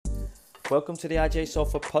Welcome to the IJ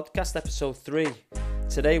Sofa podcast, episode 3.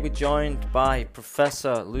 Today we're joined by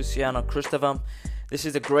Professor Luciano Crustavam. This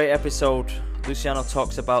is a great episode. Luciano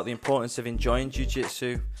talks about the importance of enjoying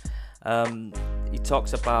jiu-jitsu. He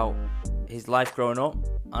talks about his life growing up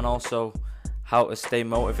and also how to stay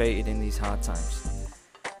motivated in these hard times.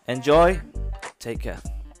 Enjoy. Take care.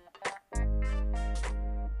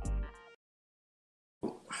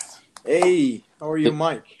 Hey, how are you,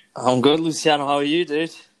 Mike? I'm good, Luciano. How are you,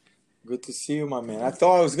 dude? Good to see you, my man. I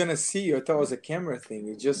thought I was gonna see you. I thought it was a camera thing.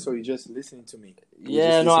 It's just so you're just listening to me.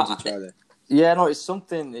 It's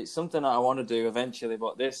something that I want to do eventually.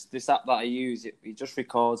 But this app that I use, it just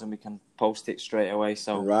records and we can post it straight away.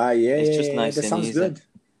 So right, it's just nice that and sounds easy.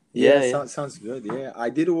 good. Sounds good. Yeah, I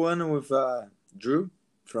did one with Drew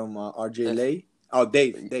from RJ Lay. Oh,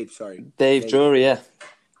 Dave. Sorry, Dave Drury.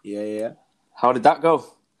 Yeah. How did that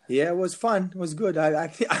go? Yeah, it was fun. It was good. I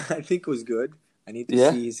think it was good. I need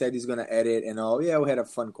to see. He said he's gonna edit and all. Yeah, we had a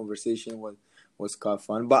fun conversation. Was quite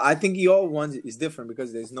fun. But I think your one is different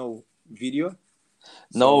because there's no video.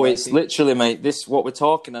 No, it's literally, mate. This what we're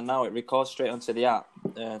talking, and now it records straight onto the app.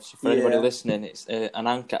 So for anybody listening, it's an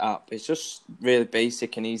Anchor app. It's just really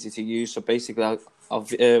basic and easy to use. So basically,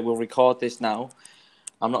 we'll record this now.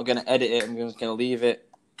 I'm not gonna edit it. I'm just gonna leave it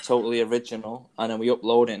totally original, and then we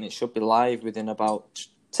upload it, and it should be live within about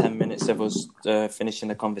 10 minutes of us finishing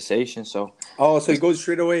the conversation. So it goes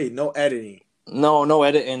straight away, no editing. No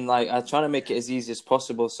editing. Like, I try to make it as easy as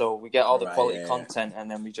possible so we get all the quality content and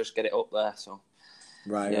then we just get it up there. So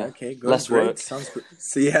okay, good. Less great. work. Sounds good.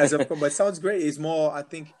 So yes, of course, but it sounds great. It's more, I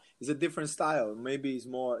think it's a different style. Maybe it's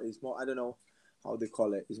more I don't know how they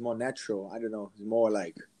call it. It's more natural. I don't know. It's more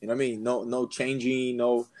like, you know what I mean? No changing,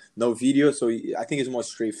 no video. So I think it's more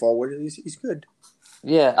straightforward. It's good.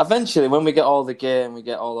 Yeah, eventually when we get all the gear and we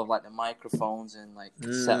get all of like the microphones and like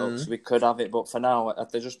setups, we could have it. But for now,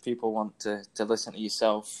 they're just people want to listen to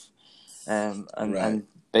yourself, and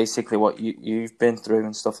basically what you've been through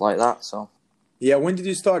and stuff like that. So yeah, when did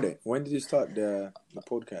you start it? When did you start the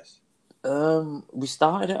podcast? We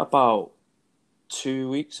started it about 2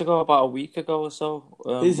 weeks ago, about a week ago or so.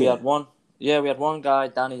 We had one guy,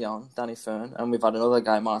 Danny Fern, and we've had another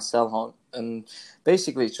guy, Marcel Hunt. And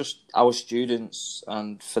basically, it's just our students,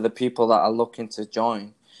 and for the people that are looking to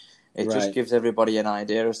join, it just gives everybody an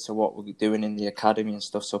idea as to what we're doing in the academy and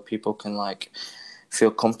stuff, so people can like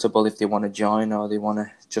feel comfortable if they want to join or they want to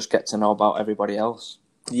just get to know about everybody else.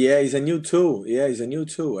 Yeah, it's a new tool.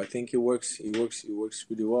 I think it works. It works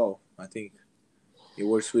really well. I think it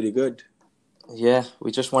works really good. Yeah,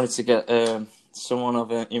 we just wanted to get someone of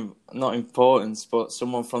not importance, but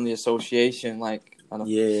someone from the association, like.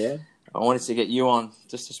 I wanted to get you on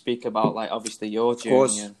just to speak about, like, obviously your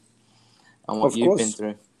journey and what you've been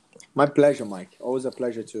through. My pleasure, Mike. Always a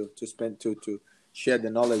pleasure to share the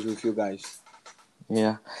knowledge with you guys.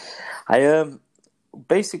 Yeah, I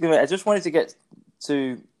basically I just wanted to get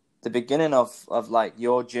to the beginning of like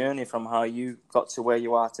your journey from how you got to where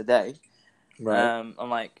you are today, and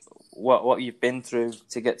like what you've been through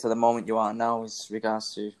to get to the moment you are now, with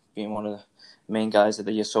regards to being one of the main guys of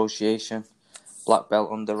the association. Black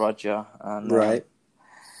belt under Roger, and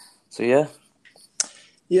so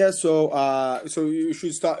you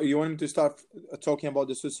should start. You want him to start talking about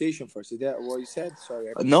the association first? Is that what you said?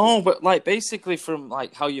 Sorry. No, but like basically from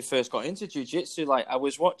like how you first got into jiu-jitsu. Like, I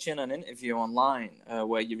was watching an interview online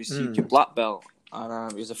where you received your black belt,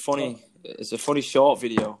 and it was a funny short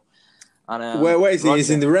video. And where is he? He's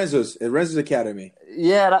in the Renzo's Academy.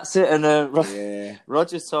 Yeah, that's it. And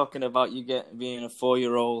Roger's talking about you being a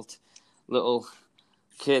 4-year-old little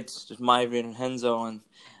kids, just Myrian and Henzo,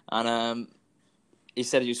 and he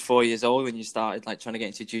said he was 4 years old when you started, like, trying to get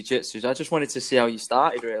into jiu-jitsu. So I just wanted to see how you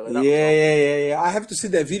started, really. Yeah. I have to see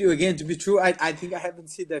that video again to be true. I think I haven't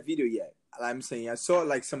seen that video yet. I'm saying I saw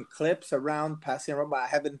like some clips passing around, but I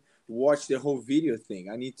haven't watched the whole video thing.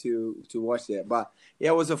 I need to watch that. But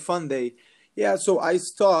yeah, it was a fun day. Yeah, so I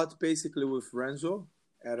start basically with Renzo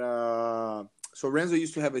so Renzo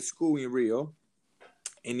used to have a school in Rio,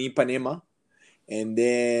 in Ipanema. And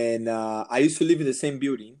then I used to live in the same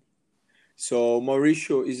building. So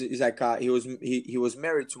Mauricio is like he was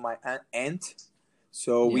married to my aunt.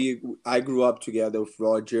 So I grew up together with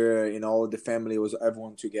Roger. You know, the family was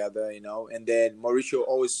everyone together. You know, and then Mauricio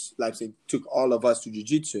always took all of us to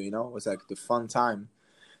jiu-jitsu. You know, it was like the fun time.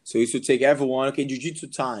 So he used to take everyone, jiu-jitsu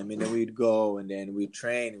time, and then we'd go and then we'd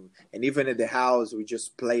train. And even at the house, we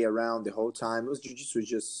just play around the whole time. It was jiu-jitsu,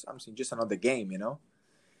 just another game. You know.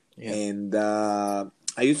 Yeah. And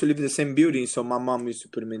I used to live in the same building, so my mom used to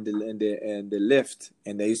put him in the lift,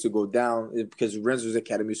 and they used to go down because Renzo's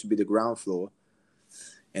Academy used to be the ground floor.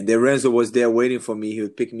 And then Renzo was there waiting for me. He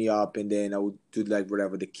would pick me up, and then I would do like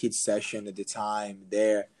whatever the kids session at the time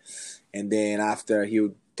there. And then after, he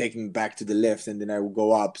would take me back to the lift, and then I would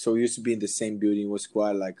go up. So we used to be in the same building. It was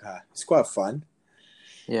quite like it's quite fun.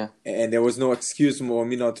 Yeah. And there was no excuse for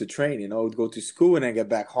me not to train. You know, I would go to school and I get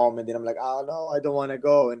back home, and then I'm like, oh no, I don't want to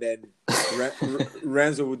go. And then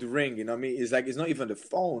Renzo would ring. You know what I mean? It's like, it's not even the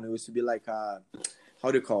phone. It used to be like how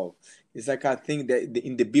do you call? It's like a thing that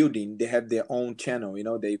in the building they have their own channel, you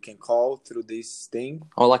know, that you can call through this thing.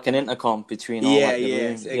 Or like an intercom between all like the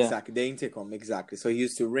rooms. Exactly. The intercom, exactly. So he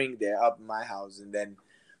used to ring there up my house, and then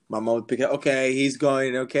my mom would pick up. Okay, he's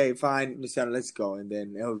going. Okay, fine, Luciano, let's go. And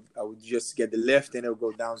then I would just get the lift, and it would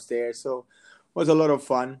go downstairs. So it was a lot of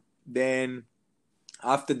fun. Then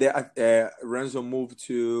after that, Renzo moved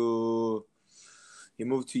to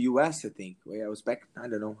US, I think. Where I was back, I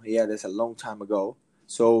don't know. Yeah, that's a long time ago.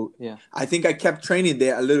 So yeah, I think I kept training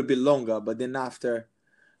there a little bit longer, but then after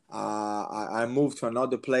I moved to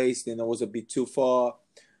another place, then it was a bit too far.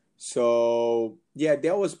 So yeah,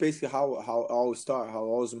 that was basically how I always started, how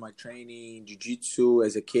I was my training jiu-jitsu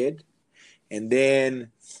as a kid. And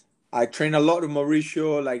then I trained a lot of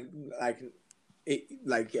Mauricio, like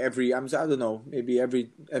every, I don't know, maybe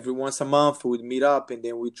every once a month we would meet up, and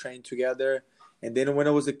then we train together. And then when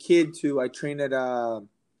I was a kid too, I trained at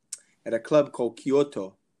a club called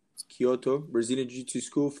Kyoto Brazilian Jiu-Jitsu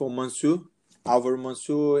School for Mansur, Alvaro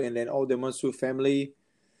Mansur, and then all the Mansur family.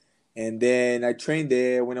 And then I trained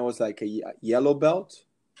there when I was like a yellow belt.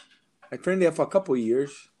 I trained there for a couple of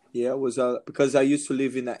years. Yeah, it was because I used to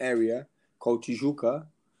live in an area called Tijuca.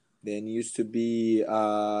 Then it used to be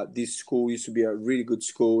this school used to be a really good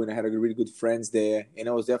school, and I had really good friends there. And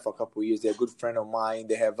I was there for a couple of years. They're a good friend of mine.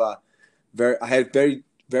 They have I had very,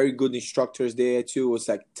 very good instructors there too. It was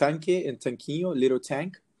like Tanque and Tanquinho, Little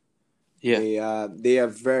Tank. Yeah. They are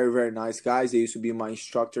very, very nice guys. They used to be my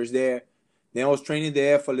instructors there. Then I was training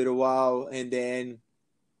there for a little while, and then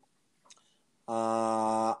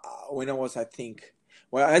when I was,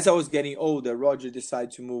 as I was getting older, Roger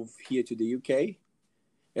decided to move here to the UK.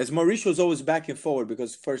 As Mauricio was always back and forward,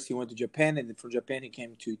 because first he went to Japan, and then from Japan he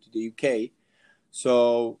came to the UK.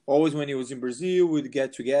 So always when he was in Brazil, we'd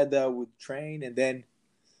get together, we'd train, and then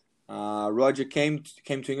Roger came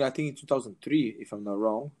to England, I think in 2003, if I'm not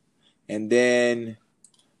wrong. And then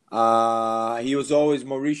he was always,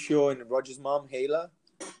 Mauricio and Roger's mom, Hayla,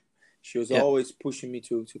 she was always pushing me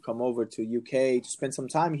to come over to UK to spend some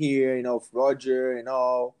time here, you know, with Roger and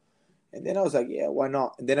all. And then I was like, yeah, why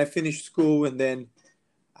not? And then I finished school, and then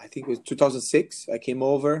I think it was 2006, I came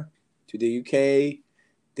over to the UK.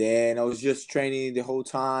 Then I was just training the whole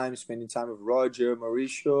time, spending time with Roger,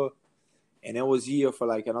 Mauricio. And I was here for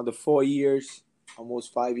like another 4 years,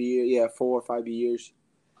 almost 5 years. Yeah, 4 or 5 years.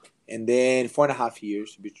 And then 4.5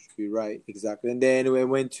 years, to be right, exactly. And then we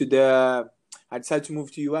went I decided to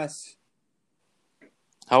move to US.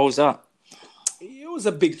 How was that? It was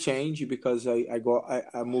a big change because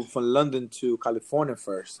I moved from London to California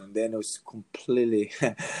first, and then it was completely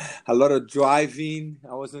a lot of driving.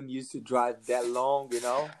 I wasn't used to drive that long, you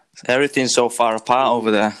know. Everything's so far apart over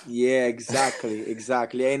there. Yeah, exactly.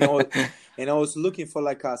 And I was looking for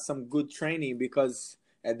like some good training, because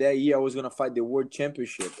at that year I was gonna fight the world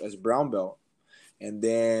championship as brown belt, and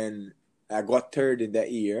then I got third in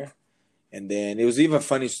that year. And then it was even a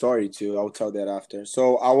funny story too. I'll tell that after.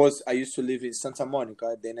 So I used to live in Santa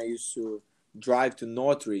Monica. Then I used to drive to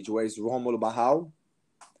Northridge, where is Romulo Barral.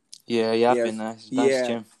 Yeah, I've been there. Nice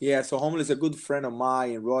gym. Yeah. So Romulo is a good friend of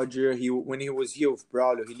mine, and Roger. When he was here with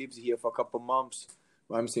Braulio, he lives here for a couple of months.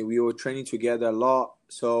 I'm saying we were training together a lot.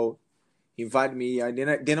 So he invited me. And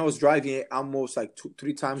then I was driving almost like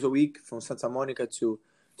 2-3 times a week from Santa Monica to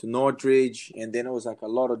Northridge, and then it was like a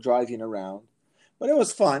lot of driving around. But it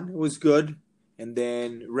was fun. It was good. And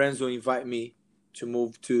then Renzo invited me to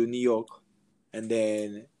move to New York. And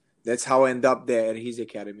then that's how I ended up there at his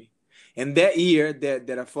academy. And that year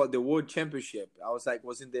that I fought the world championship, I was like,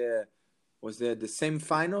 was there the same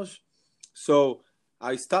finals? So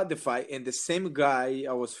I started the fight, and the same guy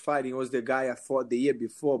I was fighting was the guy I fought the year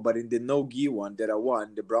before, but in the no-gi one that I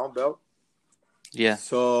won, the brown belt. Yeah.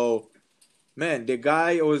 So... man, the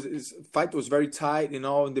guy his fight was very tight, you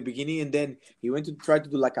know, in the beginning, and then he went to try to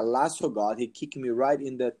do like a lasso guard. He kicked me right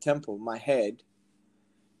in the temple, my head.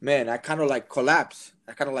 Man, I kind of like collapsed.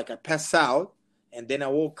 I passed out, and then I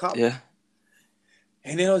woke up. Yeah.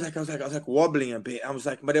 And then I was like wobbling a bit. I was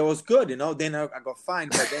like, but it was good, you know. Then I got fine,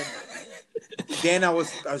 but then I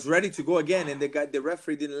was ready to go again, and the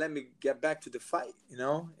referee didn't let me get back to the fight, you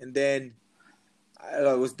know. And then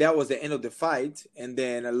that was the end of the fight, and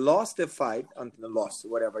then I lost the fight, lost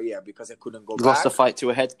whatever, because I couldn't go You lost the back. fight to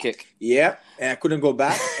a head kick. Yeah, and I couldn't go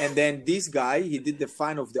back. And then this guy, he did the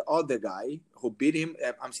final of the other guy who beat him.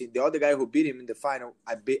 I'm saying the other guy who beat him in the final.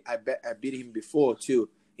 I beat him before too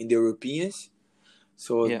in the Europeans.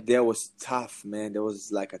 So that was tough, man. That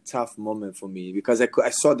was like a tough moment for me because I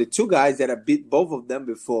saw the two guys that I beat both of them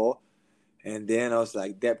before, and then I was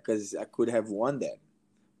like that because I could have won that.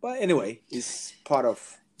 But anyway, it's part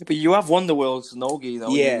of. But you have won the world's no-gi, though.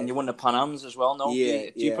 Yeah. And you won the Pan Ams as well, no-gi. Yeah,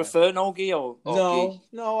 Do you prefer no-gi or gi?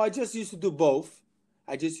 No, I just used to do both.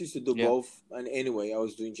 Both. And anyway, I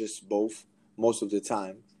was doing just both most of the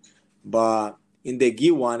time. But in the gi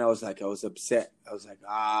one, I was upset. I was like,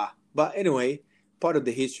 But anyway, part of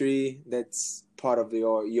the history, that's part of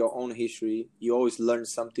your own history. You always learn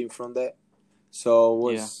something from that. So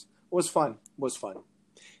it was fun.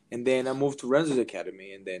 And then I moved to Renzo's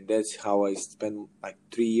Academy, and then that's how I spent like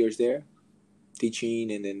 3 years there,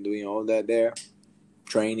 teaching and then doing all that there,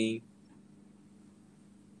 training.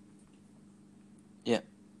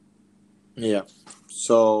 Yeah.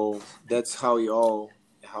 So that's how it all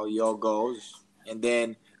goes. And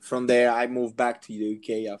then from there, I moved back to the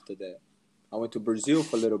UK after that. I went to Brazil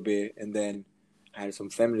for a little bit, and then I had some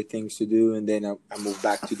family things to do, and then I moved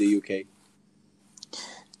back to the UK.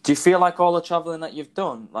 Do you feel like all the traveling that you've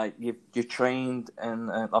done, like you trained in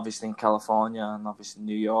obviously in California and obviously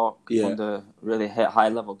New York under really high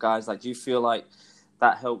level guys, like do you feel like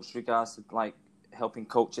that helps regards to like helping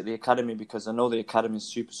coach at the academy? Because I know the academy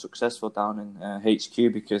is super successful down in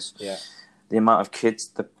HQ because the amount of kids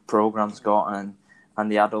the program's got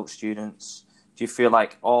and the adult students. Do you feel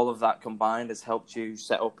like all of that combined has helped you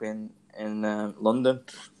set up in London?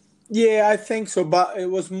 Yeah, I think so, but it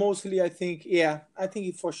was mostly, I think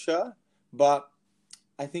for sure. But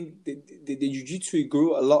I think the jiu-jitsu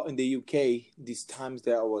grew a lot in the UK these times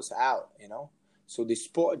that I was out, So the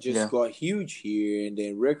sport just got huge here and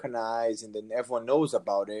then recognized, and then everyone knows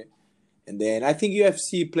about it. And then I think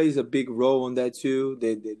UFC plays a big role in that too.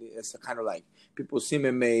 It's kind of like people see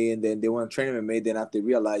MMA and then they want to train MMA. Then after they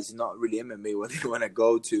realize it's not really MMA what they want to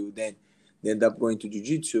go to, then they end up going to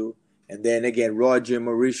jiu-jitsu. And then again, Roger,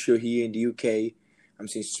 Mauricio here in the UK, I'm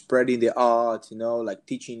saying spreading the art, like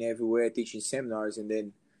teaching everywhere, teaching seminars. And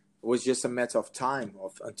then it was just a matter of time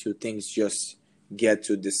until things just get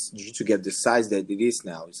to get the size that it is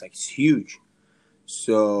now. It's like, it's huge.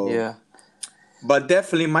 So, but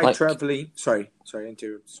definitely my traveling, sorry,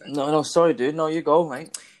 interrupt. Sorry. No, sorry, dude. No, you go,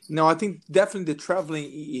 mate. No, I think definitely the traveling,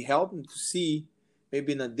 it helped me to see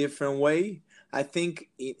maybe in a different way. I think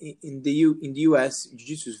in the US,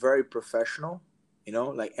 jiu-jitsu is very professional,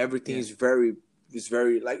 like everything is very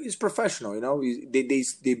like it's professional,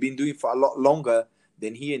 they've been doing for a lot longer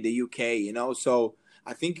than here in the UK, so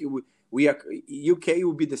I think UK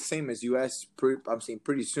will be the same as US. I'm saying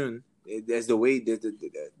pretty soon. There's the way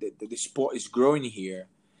the sport is growing here,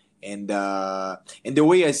 and the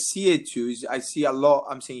way I see it too is I see a lot.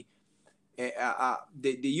 I'm saying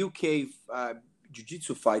the UK.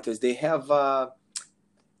 Jiu-jitsu fighters, they have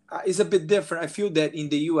it's a bit different. I feel that in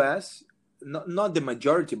the US, not the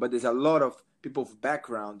majority, but there's a lot of people with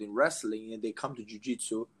background in wrestling and they come to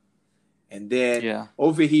jiu-jitsu, and then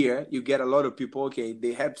over here you get a lot of people,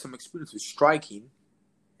 they have some experience with striking,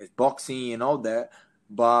 with boxing and all that,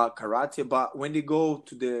 but karate, but when they go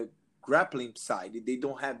to the grappling side, they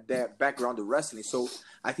don't have that background of wrestling. So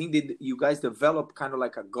I think that you guys develop kind of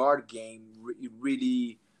like a guard game,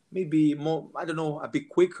 really maybe more, I don't know, a bit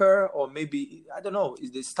quicker, or maybe, I don't know,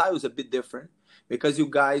 the style is a bit different because you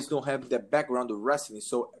guys don't have the background of wrestling.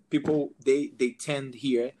 So people, they tend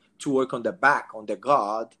here to work on the back, on the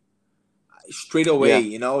guard, straight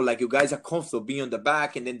away, like you guys are comfortable being on the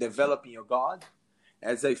back and then developing your guard.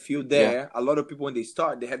 As I feel there, a lot of people, when they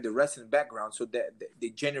start, they have the wrestling background, so that they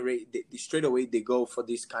generate, straight away, they go for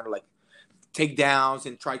this kind of like takedowns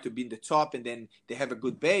and try to be in the top, and then they have a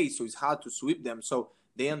good base, so it's hard to sweep them. So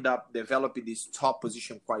they end up developing this top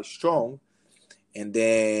position quite strong. And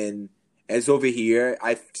then as over here,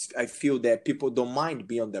 I feel that people don't mind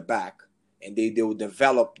being on the back, and they will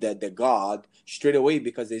develop the guard straight away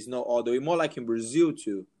because there's no other way, more like in Brazil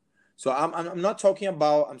too. So I'm not talking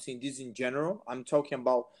about, I'm saying this in general, I'm talking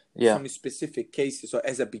about some specific cases. So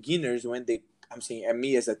as a beginners, when I'm saying, and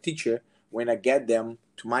me as a teacher, when I get them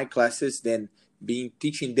to my classes, then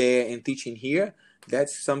teaching there and teaching here,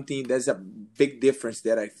 that's a big difference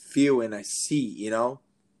that I feel and I see,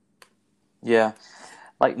 Yeah.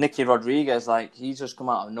 like Nicky Rodriguez, like he's just come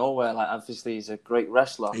out of nowhere. Like obviously he's a great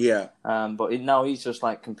wrestler. Yeah. But now he's just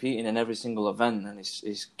like competing in every single event, and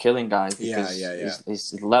he's killing guys because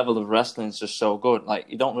his level of wrestling is just so good. Like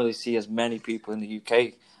you don't really see as many people in the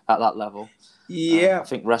UK at that level. Yeah. I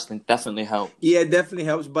think wrestling definitely helps. Yeah, it definitely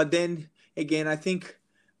helps. But then again, I think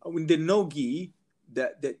with the no-gi,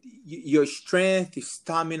 that your strength, your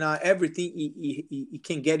stamina, everything, it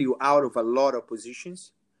can get you out of a lot of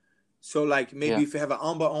positions. So like maybe if you have an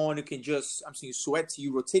armbar on, you can just, I'm saying, you sweat,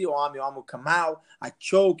 you rotate your arm will come out. I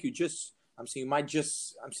choke, you just, I'm saying, you might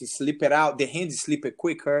just, I'm saying, slip it out. The hands slip it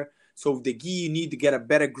quicker. So with the gi, you need to get a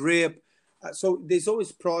better grip. So there's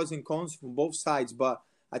always pros and cons from both sides. But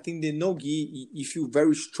I think the no gi, you feel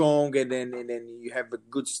very strong, and then you have a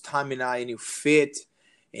good stamina and you fit.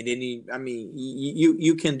 And then you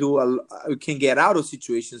can you can get out of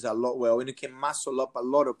situations a lot well, and you can muscle up a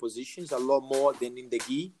lot of positions a lot more than in the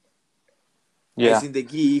gi. Yeah. As in the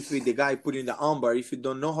gi, if the guy put in the armbar, if you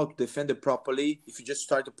don't know how to defend it properly, if you just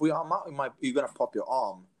start to put your arm out, you're gonna pop your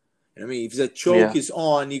arm. You know what I mean? If the choke is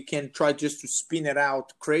on, you can try just to spin it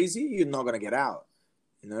out crazy. You're not gonna get out.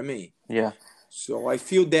 You know what I mean? Yeah. So I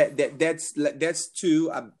feel that's too.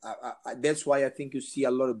 That's why I think you see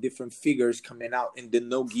a lot of different figures coming out in the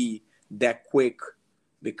no gi that quick,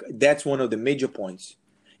 because that's one of the major points.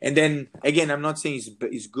 And then again, I'm not saying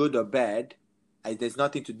it's good or bad. There's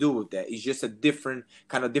nothing to do with that. It's just a different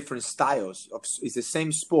styles. It's the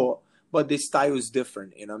same sport, but the style is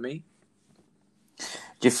different. You know what I mean?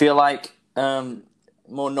 Do you feel like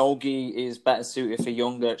more no-gi is better suited for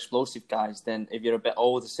younger, explosive guys than if you're a bit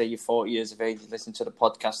older, say you're 40 years of age, you listen to the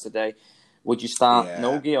podcast today, would you start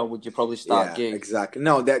no-gi or would you probably start gi? Exactly.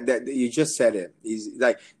 No, that you just said it. Is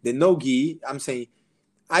like the no-gi, I'm saying,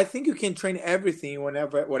 I think you can train everything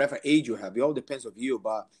whatever age you have. It all depends on you,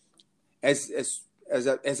 but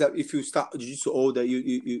if you start jiu-jitsu older,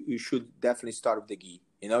 you should definitely start with the gi.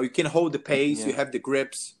 You know, you can hold the pace, you have the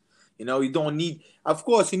grips. You know, you don't need. Of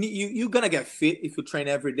course, you're gonna get fit if you train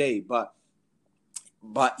every day, but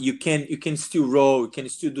you can still roll, you can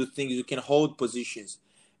still do things, you can hold positions.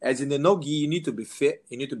 As in the no-gi, you need to be fit,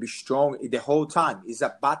 you need to be strong the whole time. It's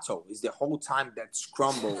a battle. It's the whole time that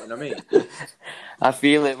scramble. You know what I mean? I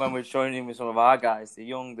feel it when we're training with some of our guys. They're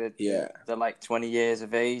young, they're like 20 years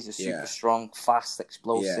of age, they're super strong, fast,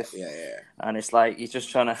 explosive. And it's like he's just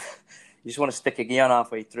trying to. You just want to stick a gi on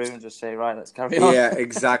halfway through and just say, right, let's carry on. Yeah,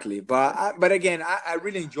 exactly. But again, I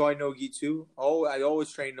really enjoy no-gi too. I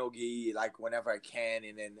always train no-gi like whenever I can,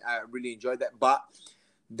 and then I really enjoy that. But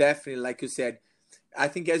definitely, like you said, I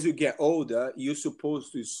think as you get older, you're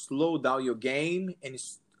supposed to slow down your game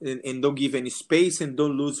and don't give any space and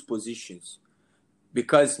don't lose positions.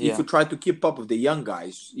 Because if you try to keep up with the young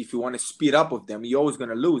guys, if you want to speed up with them, you're always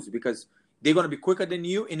going to lose because they're going to be quicker than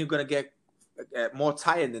you and you're going to get more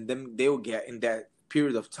tired than them they will get in that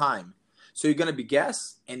period of time. So you're going to be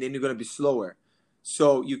gassed and then you're going to be slower.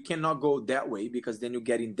 So you cannot go that way because then you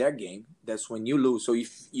get in their game. That's when you lose. So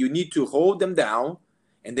if you need to hold them down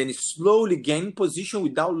and then slowly gain position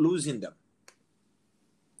without losing them.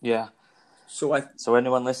 Yeah. So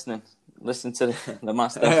anyone listening, listen to the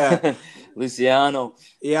master, Luciano.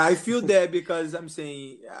 Yeah, I feel that because I'm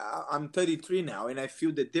saying I'm 33 now, and I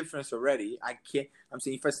feel the difference already. I'm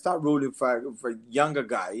saying if I start rolling for a younger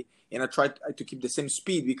guy, and I try to keep the same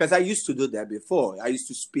speed, because I used to do that before. I used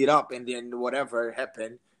to speed up, and then whatever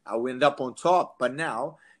happened, I will end up on top. But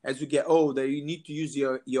now, as you get older, you need to use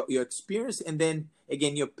your experience, and then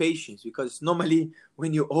again your patience, because normally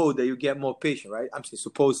when you're older, you get more patient, right? I'm saying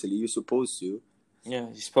supposedly you're supposed to. Yeah,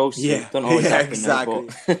 you're supposed to. Yeah, don't always happen exactly.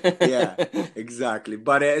 Now, but... Yeah, exactly.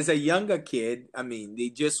 But as a younger kid, I mean, they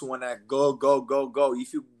just wanna go.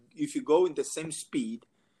 If you go in the same speed,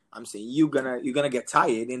 I'm saying you're gonna get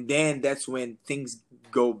tired, and then that's when things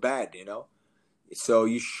go bad, you know. So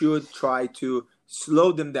you should try to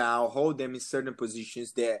slow them down, hold them in certain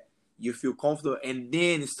positions that you feel comfortable, and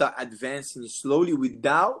then start advancing slowly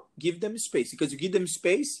without give them space. Because you give them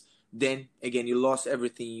space, then again you lost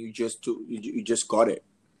everything you just got it.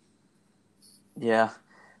 Yeah,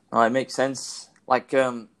 no, it makes sense. Like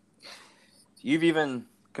you've even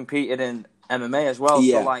competed in MMA as well.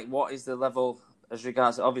 So like, what is the level as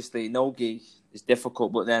regards? Obviously, no-gi is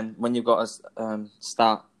difficult, but then when you've got to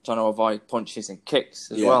start trying to avoid punches and kicks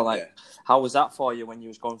as well, like how was that for you when you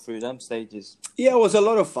was going through them stages? Yeah, it was a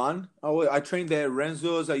lot of fun. I trained at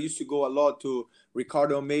Renzo's. I used to go a lot to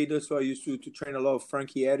Ricardo Almeida, so I used to train a lot of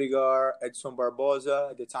Frankie Edgar, Edson Barboza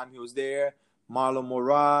at the time he was there, Marlon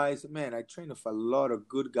Moraes. Man, I trained with a lot of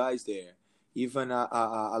good guys there. Even a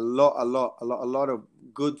lot of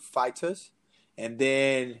good fighters. And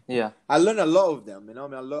then Yeah. I learned a lot of them, you know. I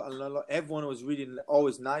mean, I learned a lot. Everyone was really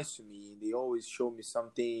always nice to me. They always showed me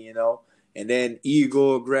something, you know. And then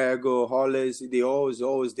Igor, Gregor, Hollis, they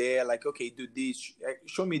always there. Like, okay, do this.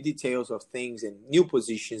 Show me details of things and new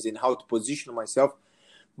positions and how to position myself.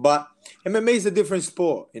 But MMA is a different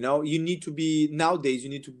sport, you know. You need to be nowadays. You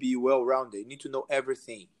need to be well rounded. You need to know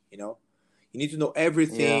everything, you know. You need to know Yeah.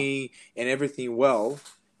 everything and everything well.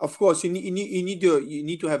 Of course, you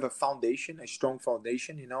need to have a foundation, a strong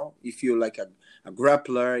foundation. You know, if you're like a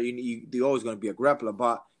grappler, you're always going to be a grappler,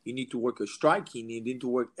 but you need to work your striking. You need to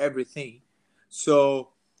work everything. So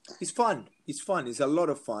it's fun. It's fun. It's a lot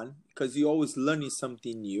of fun because you're always learning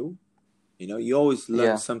something new. You know, you always learn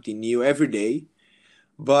Yeah. something new every day.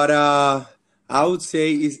 But I would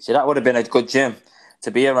say is See, that would have been a good gym to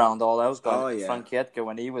be around all those guys. oh yeah, Frankie Edgar,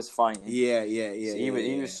 when he was fighting,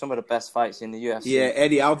 he was some of the best fights in the UFC. Yeah,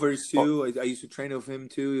 Eddie Alvarez But too. I used to train with him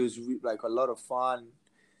too. It was like a lot of fun.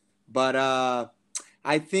 But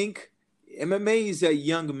I think MMA is a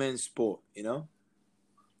young man's sport. You know,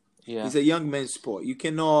 yeah, it's a young man's sport. You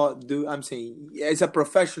cannot do. I'm saying, as a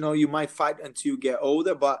professional, you might fight until you get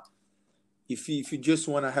older. But if you just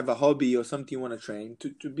want to have a hobby or something you want to train,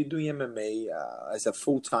 to be doing MMA as a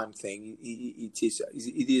full time thing, it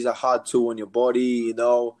is a hard tool on your body, you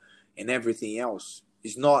know, and everything else.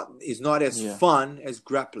 It's not as yeah, fun as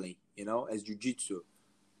grappling, you know, as jiu-jitsu.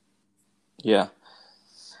 yeah.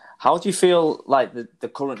 How do you feel like the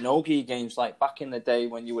current no-gi games, like back in the day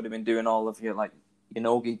when you would have been doing all of your like your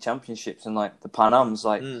no-gi championships and like the Pan Ams,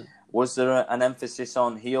 like was there an emphasis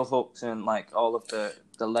on heel hooks and like all of the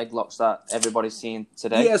leg locks that everybody's seeing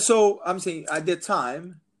today? Yeah, so I'm saying at the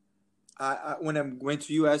time, when I went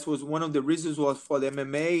to US, was one of the reasons was for the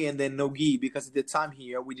MMA and then no gi, because at the time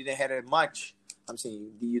here we didn't have it much. I'm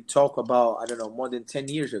saying you talk about, I don't know, more than 10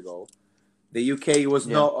 years ago. The UK was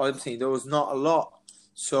Yeah, not. I'm saying there was not a lot.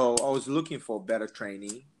 So I was looking for better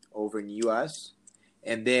training over in US,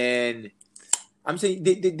 and then I'm saying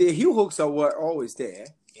the heel hooks were always there.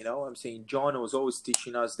 You know, I'm saying John was always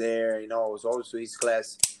teaching us there. You know, I was always to his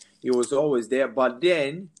class. He was always there. But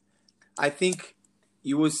then I think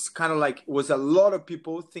it was kind of like it was a lot of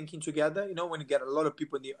people thinking together. You know, when you get a lot of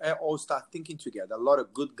people, they all start thinking together. A lot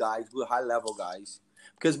of good guys, good high level guys.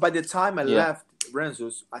 Because by the time I yeah, left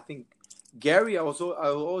Renzo's, I think Gary, I was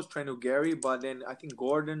always trained with Gary, but then I think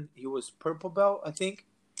Gordon, he was purple belt, I think.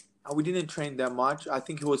 And we didn't train that much. I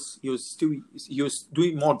think he was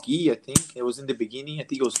doing more gi, I think. It was in the beginning. I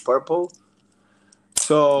think it was purple.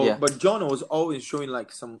 So, yeah, but John was always showing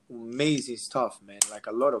like some amazing stuff, man. Like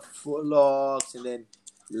a lot of foot locks and then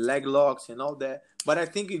leg locks and all that. But I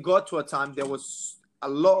think it got to a time there was a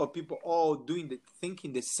lot of people all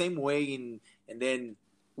thinking the same way and then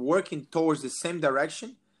working towards the same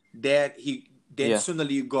direction that he then yeah,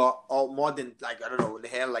 suddenly got all more than like I don't know, they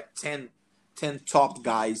had like 10 top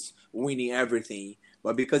guys winning everything.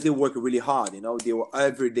 But because they work really hard, you know, they were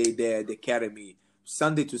every day there at the academy,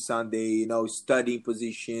 Sunday to Sunday, you know, studying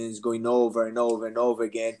positions, going over and over and over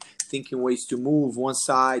again, thinking ways to move one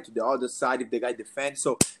side to the other side if the guy defends.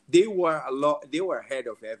 So they were ahead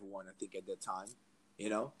of everyone, I think, at that time, you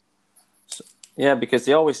know? yeah. Because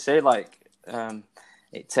they always say like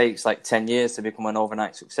it takes like 10 years to become an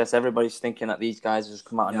overnight success. Everybody's thinking that these guys just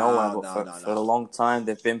come out of nowhere, but for a long time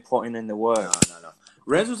they've been putting in the work. No.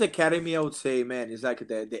 Renzo's Academy, I would say, man, is like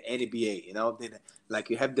the NBA, you know? Like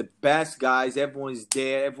you have the best guys, everyone's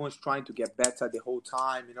there, everyone's trying to get better the whole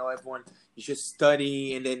time, you know? Everyone is just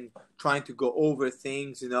studying and then trying to go over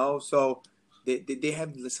things, you know? So they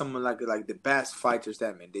have someone like the best fighters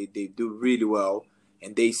there, man. They do really well.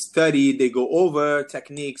 And they study, they go over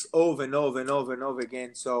techniques over and over and over and over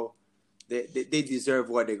again. So they deserve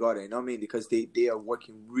what they got, you know what I mean? Because they are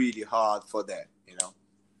working really hard for that, you know?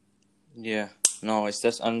 Yeah, no, it's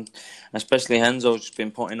just, and especially Henzo's been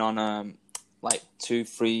putting on like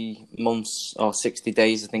 2-3 months or 60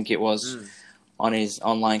 days, I think it was, on his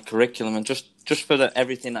online curriculum, and just for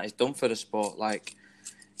everything that he's done for the sport, like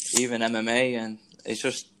even MMA, and it's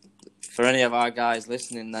just for any of our guys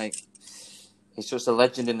listening, like he's just a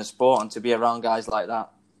legend in the sport, and to be around guys like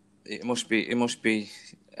that, it must be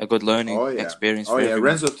a good learning experience. Oh for yeah, everyone.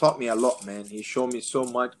 Renzo taught me a lot, man. He showed me so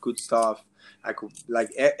much good stuff. I could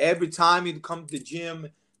like every time he'd come to the gym,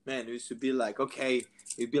 man, it used to be like, okay,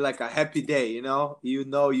 it'd be like a happy day, you know. You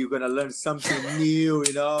know you're gonna learn something new,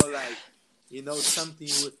 you know, like you know something.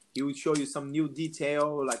 He would show you some new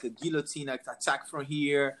detail, like a guillotine attack from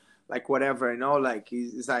here, like whatever, you know. Like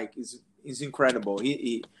he's incredible.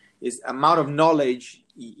 His amount of knowledge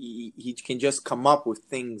he can just come up with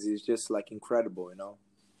things is just like incredible, you know.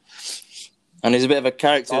 And he's a bit of a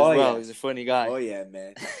character as well. Yeah. He's a funny guy. Oh yeah,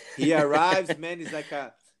 man. He arrives, man. He's like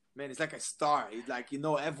a star. He's like,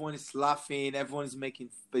 everyone is laughing,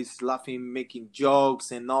 making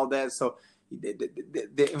jokes and all that. So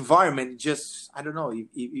the environment just, I don't know.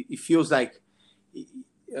 It feels like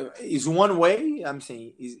it's one way. I'm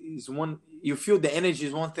saying is one. You feel the energy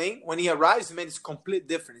is one thing. When he arrives, man, it's completely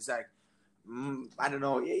different. It's like, I don't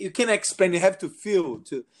know. You can't explain. You have to feel.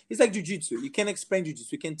 It's like jiu-jitsu. You can't explain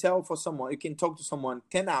jiu-jitsu. You can tell for someone. You can talk to someone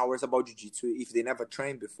 10 hours about jiu-jitsu if they never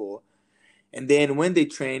trained before. And then when they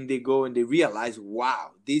train, they go and they realize,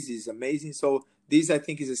 wow, this is amazing. So this, I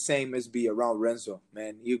think, is the same as be around Renzo,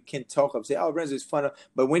 man. You can talk and say, oh, Renzo is fun.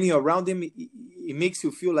 But when you're around him, it makes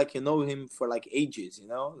you feel like you know him for like ages,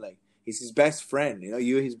 like he's his best friend.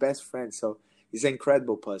 You're his best friend. So he's an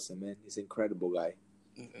incredible person, man. He's an incredible guy.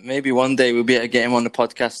 Maybe one day we'll be able to get him on the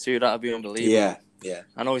podcast too. That'll be unbelievable. Yeah.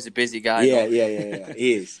 I know he's a busy guy. Yeah.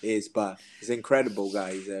 He is, but he's an incredible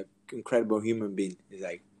guy. He's an incredible human being. He's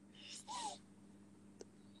like,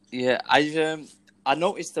 yeah. I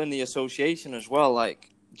noticed in the association as well, like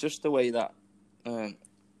just the way that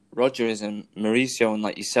Roger is and Mauricio and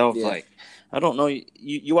like yourself, like I don't know,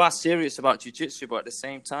 you are serious about jiu-jitsu, but at the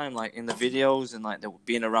same time, like in the videos and like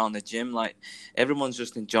being around the gym, like everyone's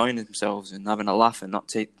just enjoying themselves and having a laugh and not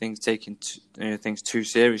taking things too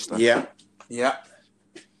seriously. Yeah.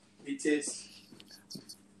 It is.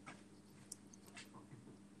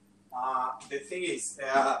 The thing is,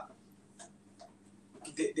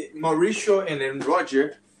 Mauricio and then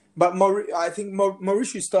Roger, but I think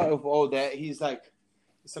Mauricio started with all that. He's like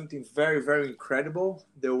something very, very incredible.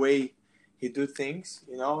 The way he do things,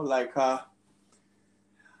 like I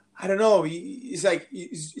don't know. It's like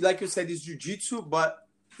you said, it's jiu-jitsu, but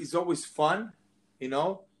it's always fun.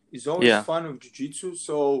 It's always fun with jiu-jitsu.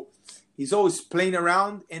 So he's always playing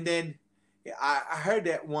around. And then I heard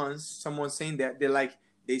that once, someone saying that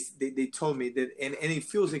they told me that, and it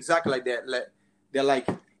feels exactly like that. They're like,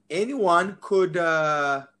 anyone could,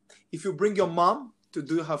 if you bring your mom to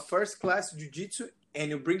do her first class of jiu-jitsu and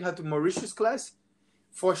you bring her to Mauricio's class,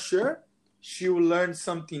 for sure, she will learn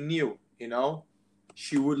something new,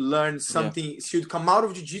 She would learn something. Yeah. She would come out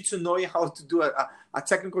of jiu-jitsu knowing how to do a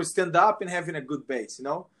technical stand-up and having a good base,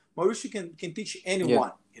 Mauricio can teach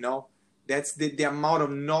anyone, That's the amount of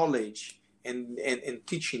knowledge and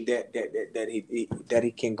teaching that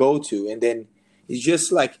he can go to. And then it's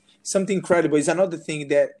just like something incredible. It's another thing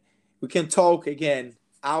that we can talk again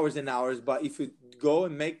hours and hours, but if you go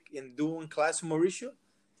and do one class with Mauricio,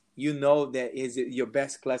 that is your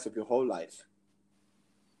best class of your whole life.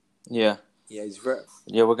 Yeah, it's very.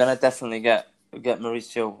 Yeah, we're gonna definitely get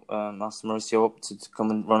Mauricio, Master Mauricio, up to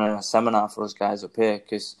come and run a seminar for us guys up here,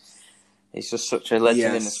 because he's just such a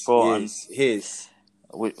legend in the sport. He is.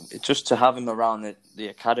 Just to have him around the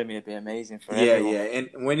academy would be amazing for everyone. Yeah. And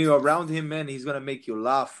when you're around him, man, he's gonna make you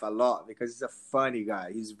laugh a lot because he's a funny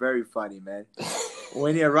guy. He's very funny, man.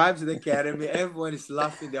 When he arrives at the academy, everyone is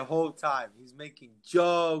laughing the whole time. He's making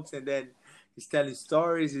jokes and then he's telling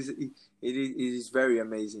stories. It is very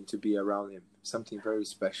amazing to be around him. Something very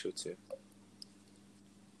special too.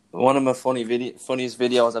 One of my funniest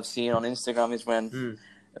videos I've seen on Instagram is when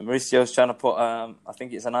Mauricio's trying to put, I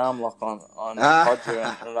think it's an arm lock on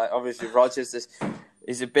Roger, and like obviously Roger's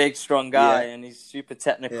he's a big, strong guy and he's super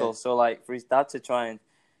technical. Yeah. So like for his dad to try and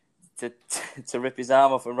to rip his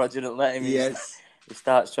arm off and Roger didn't let him, he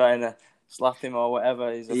starts trying to slap him or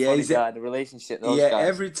whatever. He's a funny guy. The relationship, those guys.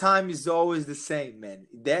 Every time is always the same, man.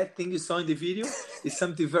 That thing you saw in the video is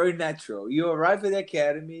something very natural. You arrive at the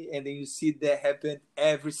academy and then you see that happen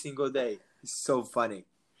every single day. It's so funny.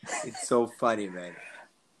 It's so funny, man.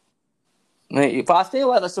 But I feel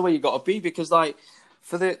like that's the way you got to be, because like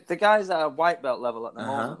for the guys that are white belt level at the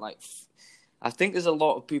moment, like I think there's a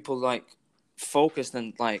lot of people like focus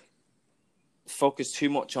too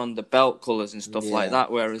much on the belt colors and stuff like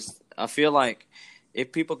that. Whereas I feel like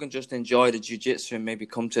if people can just enjoy the jiu-jitsu and maybe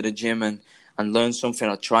come to the gym and learn something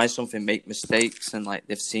or try something, make mistakes, and like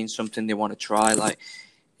they've seen something they want to try, like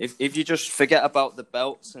if you just forget about the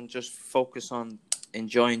belts and just focus on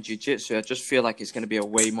enjoying jiu-jitsu, I just feel like it's going to be a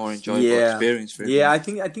way more enjoyable experience for you. Yeah, I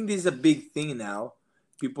think this is a big thing now.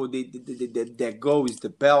 People, their goal is the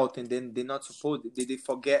belt, and then they're not supposed. They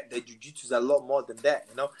forget that jiu-jitsu is a lot more than that.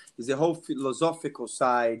 It's the whole philosophical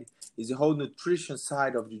side, it's the whole nutrition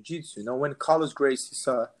side of jiu-jitsu. When Carlos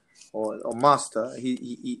Gracie or master,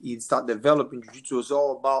 he started developing jiu-jitsu. It's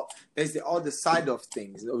all about there's the other side of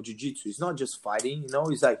things of jiu-jitsu. It's not just fighting.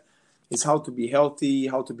 It's like it's how to be healthy,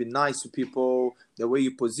 how to be nice to people, the way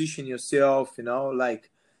you position yourself.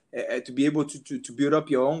 to be able to build up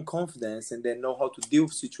your own confidence and then know how to deal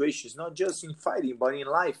with situations, not just in fighting, but in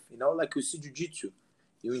life. Like you see jiu-jitsu.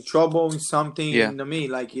 You're in trouble in something, Yeah.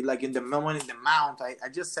 like in the moment in the mount. I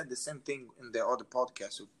just said the same thing in the other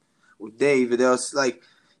podcast with Dave. There was like,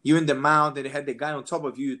 you in the mount and they had the guy on top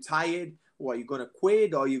of you, you're tired, or you going to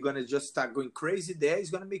quit, or you're going to just start going crazy there, it's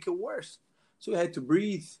going to make it worse. So you had to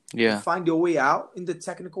breathe and find your way out in the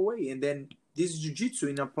technical way. And then this jiu-jitsu,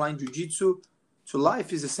 in applying jiu-jitsu to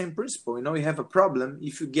life, is the same principle. You have a problem.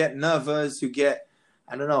 If you get nervous, you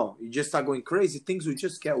just start going crazy, things will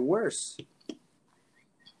just get worse.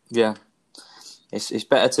 Yeah. It's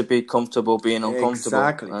better to be comfortable being uncomfortable.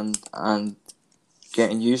 Exactly. And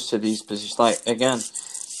getting used to these positions. Like, again,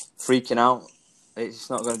 freaking out, it's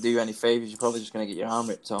not going to do you any favors. You're probably just going to get your arm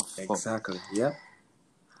ripped off. Exactly. Yeah.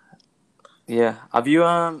 Yeah. Have you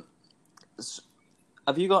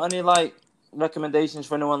got any like recommendations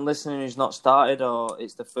for anyone listening who's not started, or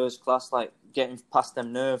it's the first class, like getting past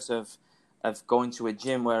them nerves of going to a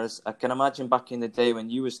gym? Whereas I can imagine back in the day when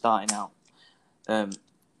you were starting out,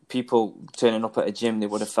 people turning up at a gym, they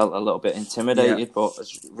would have felt a little bit intimidated. Yeah. But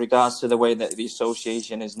as regards to the way that the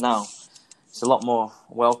association is now, it's a lot more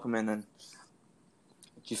welcoming. And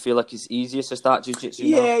do you feel like it's easier to start jiu-jitsu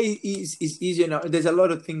now? Yeah, it's easier now. There's a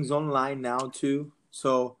lot of things online now too.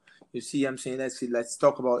 So you see, I'm saying, let's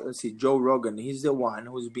talk about, Joe Rogan. He's the one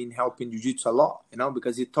who's been helping jiu-jitsu a lot,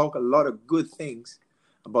 because he talk a lot of good things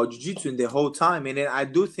about jiu-jitsu in the whole time. And then I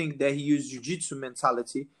do think that he used jiu-jitsu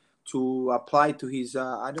mentality to apply to his,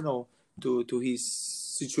 to his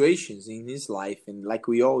situations in his life, and like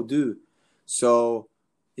we all do. So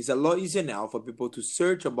it's a lot easier now for people to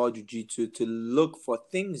search about jiu-jitsu, to look for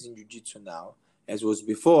things in jiu-jitsu now, as was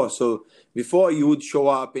before. So before, you would show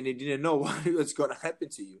up and you didn't know what was going to happen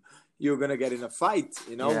to you. You were going to get in a fight,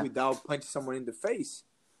 without punching someone in the face.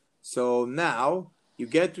 So now you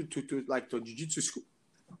get to jiu-jitsu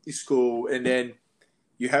school, and then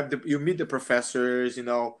you meet the professors,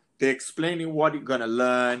 they're explaining what you're going to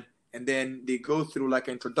learn. And then they go through like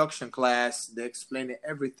an introduction class. They explain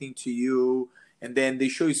everything to you. And then they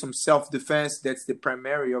show you some self-defense. That's the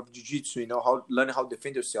primary of jiu-jitsu, learning how to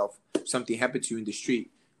defend yourself if something happened to you in the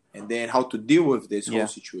street. And then how to deal with this whole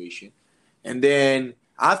situation. And then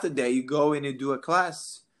after that, you go and you do a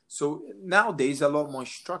class. So nowadays, a lot more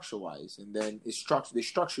structure-wise. And then the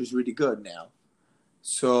structure is really good now.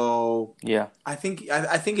 So yeah, I think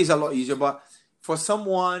it's a lot easier. But for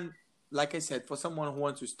someone, like I said, for someone who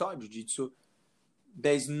wants to start jiu-jitsu,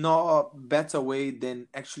 there's no better way than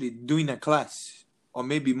actually doing a class, or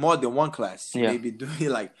maybe more than one class. Yeah. Maybe doing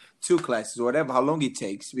like 2 classes or whatever, how long it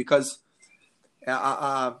takes. Because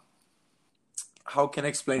how can I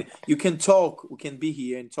explain it? We can be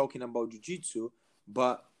here and talking about jiu-jitsu,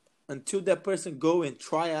 but until that person go and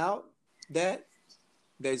try out that,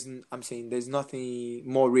 there's nothing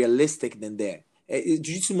more realistic than that.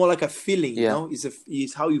 Jiu-jitsu is more like a feeling,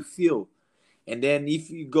 it's how you feel. And then if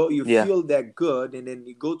you go, feel that good, and then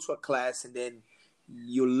you go to a class, and then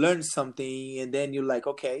you learn something, and then you're like,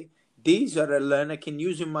 okay, these are I learn I can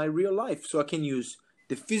use in my real life. So I can use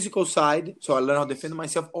the physical side, so I learn how to defend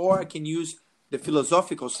myself, or I can use the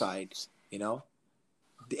philosophical side.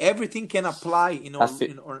 Everything can apply in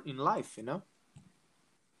life.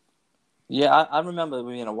 Yeah, I remember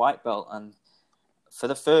being a white belt, and for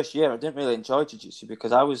the first year, I didn't really enjoy jiu-jitsu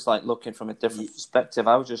because I was like looking from a different perspective.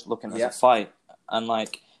 I was just looking as a fight, and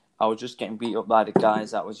like I was just getting beat up by the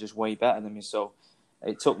guys that was just way better than me. So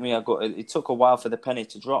it took a while for the penny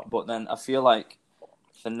to drop. But then I feel like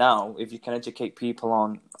for now, if you can educate people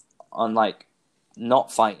on like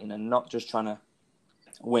not fighting and not just trying to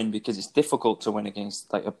win, because it's difficult to win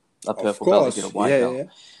against like a purple belt if you're a white belt. Yeah.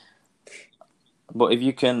 But if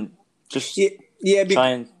you can just try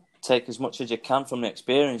and take as much as you can from the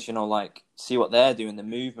experience, like see what they're doing, the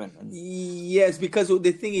movement. Yes, because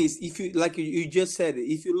the thing is, if you, like you just said,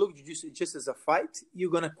 if you look just as a fight,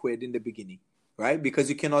 you're gonna quit in the beginning, right? Because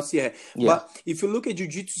you cannot see it. Yeah. But if you look at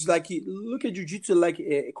jiu-jitsu,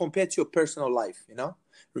 compared to your personal life,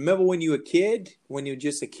 remember when you were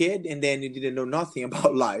just a kid, and then you didn't know nothing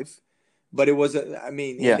about life. But it was, and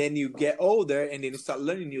then you get older, and then you start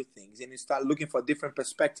learning new things, and you start looking for a different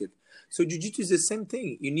perspective. So jiu-jitsu is the same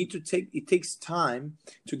thing. You need to it takes time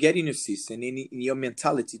to get in your system, in your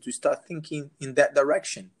mentality, to start thinking in that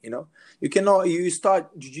direction, You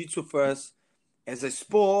start jiu-jitsu first as a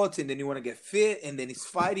sport, and then you want to get fit, and then it's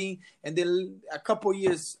fighting. And then a couple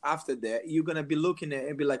years after that, you're going to be looking at it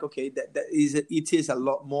and be like, okay, it is a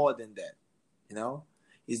lot more than that,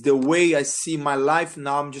 It's the way I see my life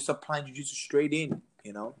now. I'm just applying jiu-jitsu straight in,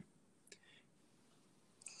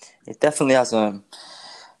 It definitely has an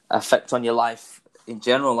effect on your life in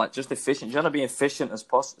general, like just efficient. You want to be efficient as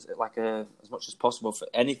possible, like as much as possible for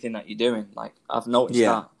anything that you're doing. Like I've noticed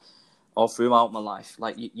that all throughout my life.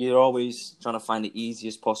 Like you're always trying to find the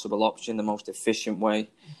easiest possible option, the most efficient way.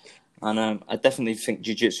 And I definitely think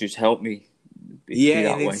jiu-jitsu's helped me be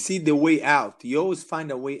that and way. see the way out. You always find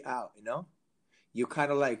a way out, you know? You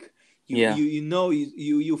kind of like,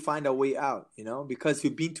 you find a way out, you know? Because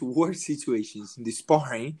you've been to worse situations in the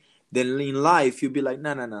sparring. Then in life, you'll be like,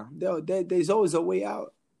 no. There's always a way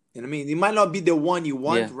out. You know what I mean? It might not be the one you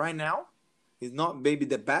want right now. It's not maybe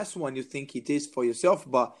the best one you think it is for yourself,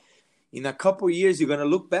 but in a couple of years, you're going to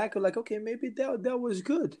look back and like, okay, maybe that was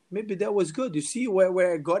good. Maybe that was good. You see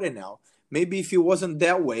where I got it now. Maybe if it wasn't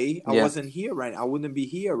that way, I wasn't here right now. I wouldn't be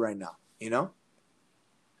here right now, you know?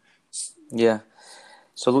 Yeah.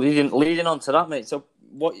 So leading on to that, mate. So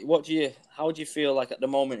how do you feel like at the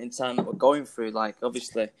moment in time that we're going through? Like,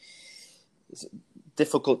 obviously, it's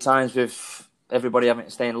difficult times with everybody having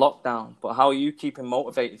to stay in lockdown, but how are you keeping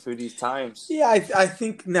motivated through these times? Yeah, I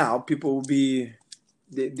think now people will be...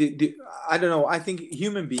 I don't know. I think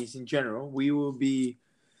human beings in general, we will be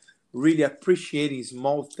really appreciating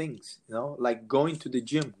small things, you know, like going to the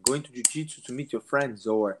gym, going to jiu-jitsu to meet your friends,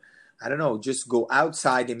 or I don't know, just go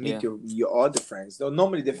outside and meet your other friends. So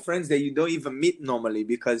normally the friends that you don't even meet normally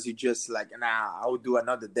because you just like, I'll do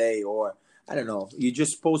another day, or I don't know, you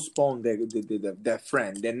just postpone that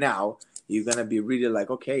friend. Then now you're gonna be really like,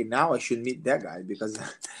 okay, now I should meet that guy because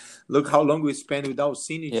look how long we spend without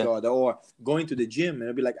seeing each other, or going to the gym and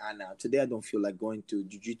I'll be like, now today I don't feel like going to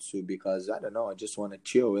jiu-jitsu because I don't know, I just want to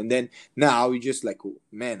chill. And then now you just like,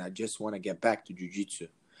 man, I just want to get back to jiu-jitsu.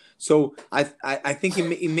 So I think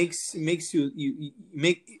it makes you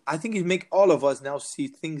make, I think it make all of us now see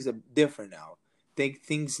things different now. Take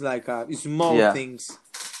things like small things.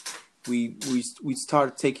 We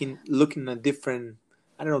start looking a different,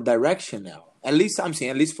 I don't know, direction now. At least I'm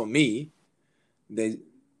saying, at least for me,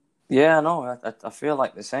 Yeah, no, I feel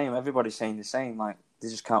like the same. Everybody's saying the same. Like they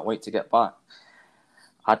just can't wait to get back.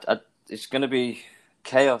 It's going to be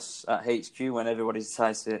chaos at HQ when everybody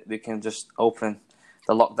decides that they can just open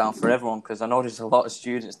the lockdown for everyone. Because I know there's a lot of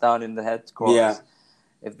students down in the headquarters. Yeah.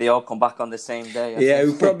 If they all come back on the same day,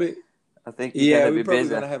 we probably. I think you're going to be busy. We're probably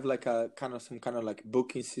going to have like some kind of like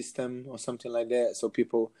booking system or something like that.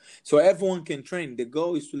 So everyone can train. The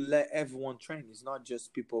goal is to let everyone train. It's not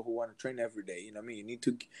just people who want to train every day. You know what I mean? You need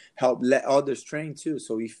to help let others train too.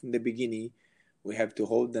 So if in the beginning we have to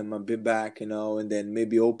hold them a bit back, you know, and then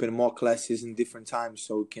maybe open more classes in different times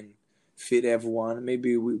so we can fit everyone,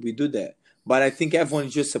 maybe we do that. But I think everyone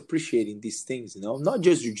is just appreciating these things, you know, not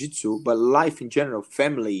just jiu-jitsu, but life in general,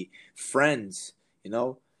 family, friends, you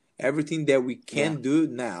know. Everything that we can do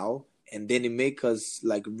now, and then it make us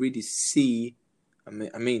like really see.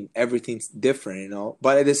 I mean, everything's different, you know.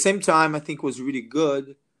 But at the same time, I think it was really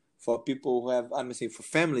good for people who have, I'm saying, for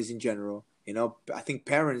families in general. You know, I think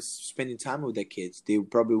parents spending time with their kids, they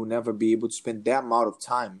probably will never be able to spend that amount of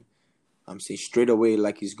time. I'm saying straight away,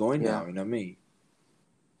 like it's going now. You know what I mean?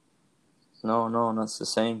 No, that's the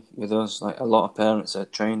same with us. Like a lot of parents are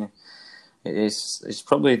training. It's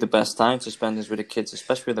probably the best time to spend is with the kids,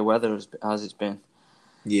 especially with the weather as it's been.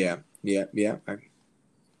 Yeah.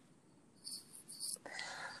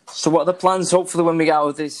 So what are the plans, hopefully, when we get out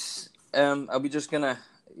of this? Are we just going to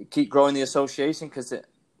keep growing the association? Because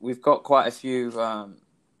we've got quite a few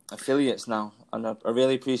affiliates now. And I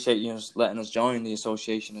really appreciate you letting us join the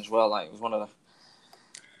association as well. Like, it was one of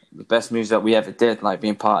the best moves that we ever did, like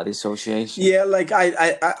being part of the association. Yeah, like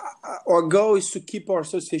our goal is to keep our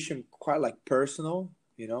association quite like personal,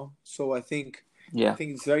 you know. So I think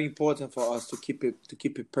it's very important for us to keep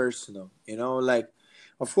it personal, you know. Like,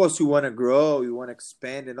 of course, we want to grow, we want to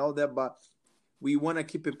expand and all that, but we want to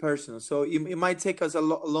keep it personal. So it might take us a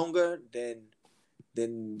lot longer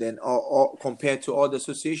than all compared to other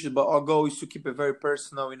associations, but our goal is to keep it very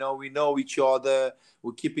personal. You know, we know each other,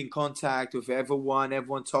 we keep in contact with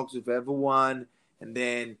everyone talks with everyone, and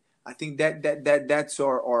then I think that's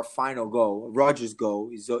our final goal. Roger's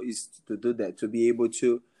goal is to do that, to be able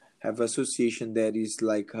to have an association that is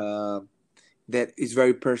like that is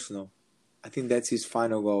very personal. I think that's his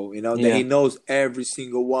final goal, you know, that he knows every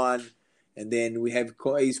single one. And then we have,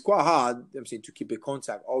 it's quite hard, I'm saying, to keep in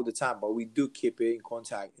contact all the time, but we do keep it in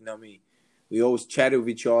contact, you know what I mean? We always chat with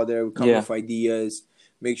each other, we come with ideas,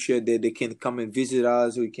 make sure that they can come and visit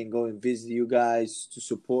us, we can go and visit you guys, to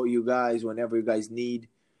support you guys whenever you guys need.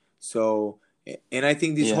 So, and I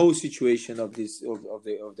think this whole situation of the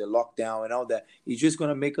lockdown and all that is just going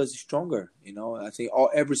to make us stronger, you know? I think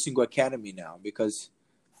every single academy now, because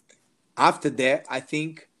after that, I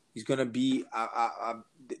think it's going to be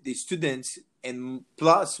the students and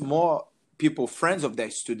plus more people, friends of their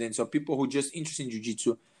students, or people who just interested in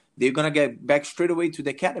jiu-jitsu, they're gonna get back straight away to the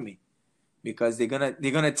academy because they're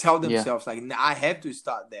gonna tell themselves like, I have to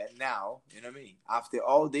start that now. You know what I mean? After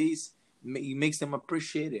all these, it makes them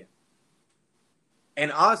appreciate it.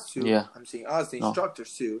 And us too. Yeah. I'm saying us, the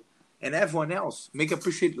instructors too, and everyone else, make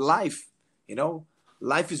appreciate life. You know,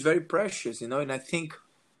 life is very precious. You know, and I think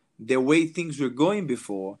the way things were going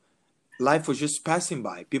before, life was just passing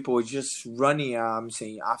by. People were just running. I'm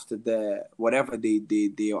saying after the whatever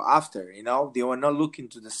they are after. You know, they were not looking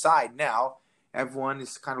to the side. Now everyone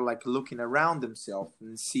is kind of like looking around themselves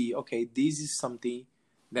and see, okay, this is something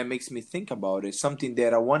that makes me think about it. Something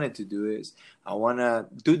that I wanted to do is I want to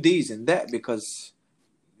do this and that because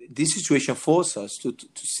this situation forces us to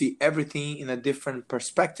see everything in a different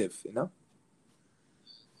perspective. You know.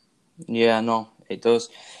 Yeah, no, it does.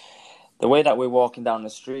 The way that we're walking down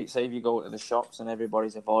the street, say if you go to the shops and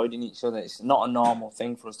everybody's avoiding each other, it's not a normal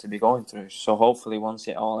thing for us to be going through. So hopefully once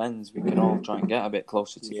it all ends, we can all try and get a bit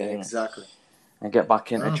closer together. Yeah, exactly. And get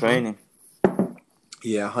back into training.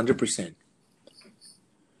 Yeah, 100%.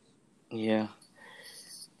 Yeah.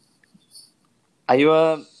 Are you,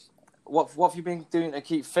 what have you been doing to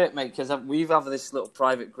keep fit, mate? Because we've have this little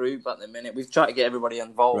private group at the minute. We've tried to get everybody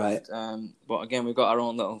involved. Right. But again, we've got our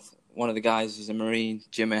own little, one of the guys is a Marine,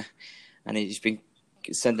 Jimmy. And he's been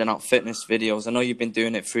sending out fitness videos. I know you've been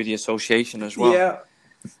doing it through the association as well. Yeah.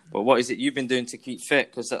 But what is it you've been doing to keep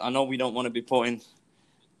fit? Because I know we don't want to be putting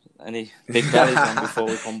any big bellies on before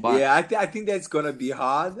we come back. Yeah, I think that's going to be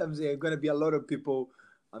hard. I'm saying going to be a lot of people,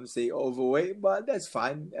 I'm saying, overweight, but that's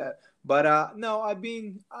fine. No,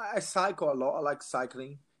 I cycle a lot. I like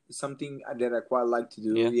cycling. It's something that I quite like to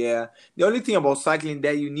do. Yeah. The only thing about cycling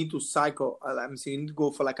that you need to cycle, I'm saying, you need to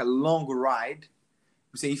go for like a long ride.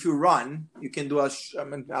 So if you run, you can do a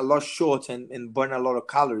lot short and burn a lot of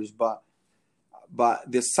calories. But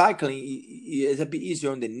the cycling is a bit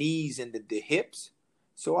easier on the knees and the hips.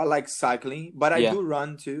 So I like cycling, but I do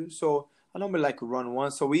run too. So I normally like run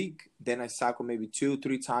once a week. Then I cycle maybe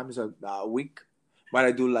 2-3 times a week. But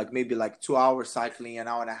I do maybe 2 hours cycling, an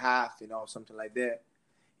hour and a half, something like that.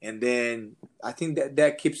 And then I think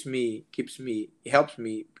that helps me keep me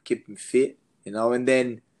fit, And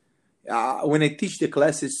then when I teach the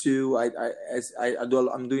classes too,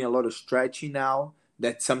 I'm doing a lot of stretching now.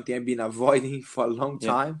 That's something I've been avoiding for a long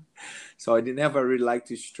time. So I never really like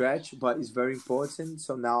to stretch, but it's very important.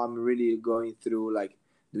 So now I'm really going through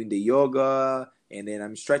doing the yoga, and then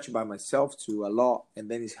I'm stretching by myself too a lot, and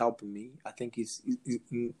then it's helping me. I think it's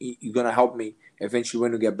gonna help me eventually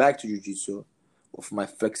when we get back to jiu-jitsu, with my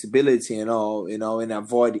flexibility and all, and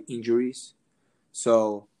avoid injuries.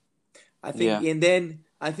 So I think, and then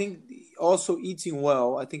I think also eating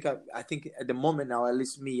well. I think at the moment now, at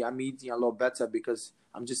least me, I'm eating a lot better because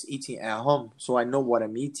I'm just eating at home, so I know what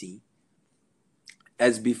I'm eating.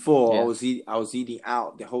 As before, I was eating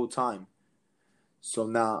out the whole time. So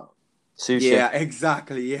now, sushi. Yeah,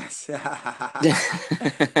 exactly. Yes.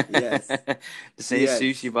 Yes. The same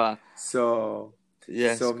sushi bar. So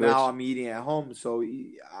now I'm eating at home. So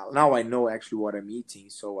now I know actually what I'm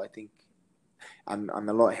eating. So I think I'm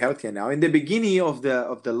a lot healthier now. In the beginning of the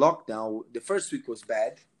lockdown, the first week was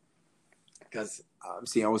bad because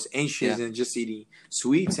I was anxious and just eating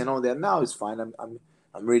sweets and all that. Now it's fine. I'm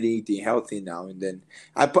really eating healthy now. And then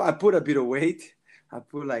I put a bit of weight. I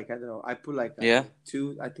put I don't know. I put 3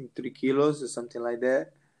 kilos or something like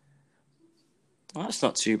that. Well, that's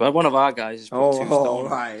not too bad. One of our guys has put 2 stone.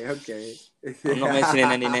 Right, okay. I'm not mentioning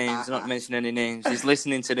any names. He's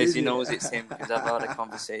listening to this. He knows it's him because I've had a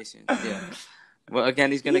conversation. Yeah. Well,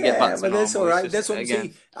 again, he's going to get back to normal. But that's all right. That's what I'm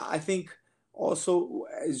saying. I think also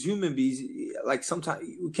as human beings, sometimes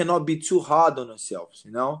we cannot be too hard on ourselves,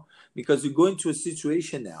 because we go into a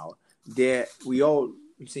situation now that we all,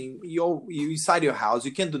 I'm saying, you inside your house,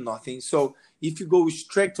 you can't do nothing. So if you go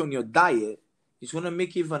strict on your diet, it's going to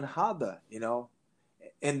make it even harder,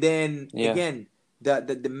 And then again,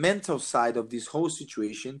 the mental side of this whole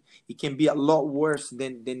situation, it can be a lot worse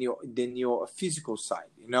than your physical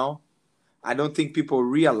side, I don't think people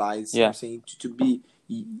realize, I'm saying,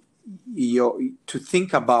 to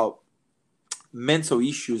think about mental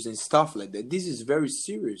issues and stuff like that. This is very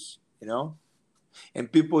serious,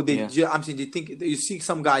 And people, I'm saying, they think, you see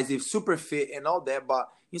some guys, they're super fit and all that, but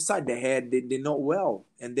inside their head, they're not well.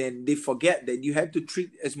 And then they forget that you have to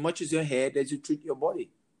treat as much as your head as you treat your body,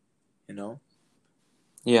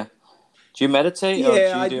 Yeah. Do you meditate or do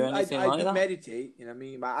you do anything like that? I do meditate,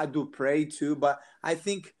 I do pray too, but I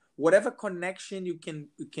think whatever connection you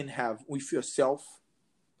can have with yourself,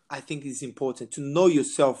 I think is important to know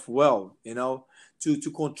yourself well,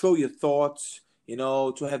 to control your thoughts,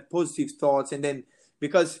 to have positive thoughts. And then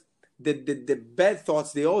because the bad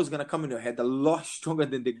thoughts, they're always gonna come in your head a lot stronger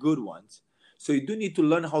than the good ones. So you do need to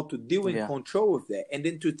learn how to deal and control with that, and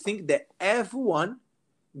then to think that everyone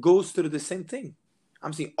goes through the same thing.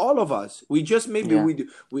 I'm saying all of us. We just maybe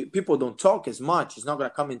we people don't talk as much. It's not gonna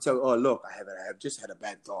come and tell, oh look, I have just had a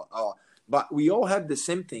bad thought. Oh, but we all have the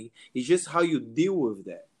same thing. It's just how you deal with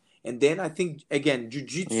that. And then I think again,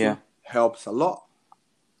 jiu-jitsu helps a lot.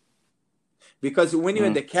 Because when you're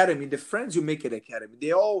at the academy, the friends you make at the academy,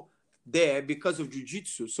 they're all there because of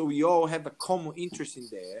jiu-jitsu. So we all have a common interest in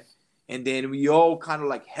there. And then we all kind of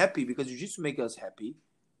like happy because jiu-jitsu makes us happy.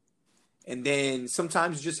 And then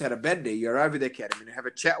sometimes you just had a bad day. You arrive at the academy and you have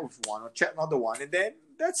a chat with one or chat another one. And then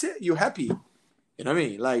that's it. You're happy. You know what I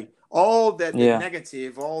mean? Like all that the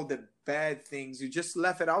negative, all the bad things, you just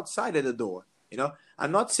left it outside of the door. You know,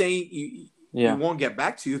 I'm not saying you won't get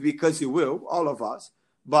back to you, because you will, all of us.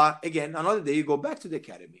 But again, another day you go back to the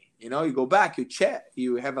academy. You know, you go back, you chat,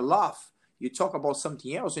 you have a laugh, you talk about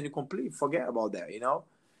something else, and you completely forget about that, you know?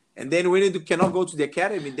 And then when you cannot go to the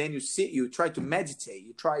academy, then you sit, you try to meditate,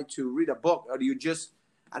 you try to read a book, or you just,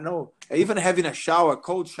 I know, even having a shower,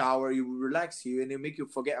 cold shower, you relax you, and it make you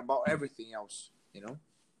forget about everything else, you know?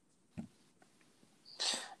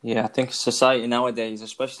 Yeah, I think society nowadays,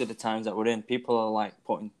 especially the times that we're in, people are like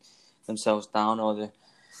putting themselves down, or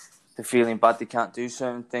they're feeling bad they can't do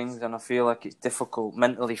certain things, and I feel like it's difficult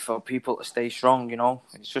mentally for people to stay strong, you know?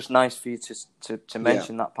 It's just nice for you to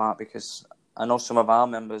mention that part, because I know some of our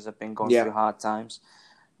members have been going through hard times.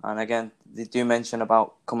 And again, they do mention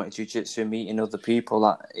about coming to jiu-jitsu, meeting other people,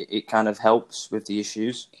 that it kind of helps with the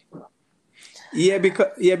issues. Yeah,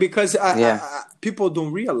 because people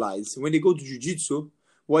don't realize when they go to jiu-jitsu,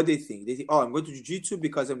 what they think. They think, oh, I'm going to jiu-jitsu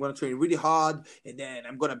because I'm going to train really hard, and then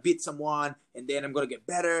I'm going to beat someone, and then I'm going to get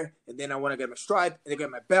better, and then I want to get my stripe, and then get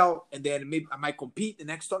my belt, and then maybe I might compete in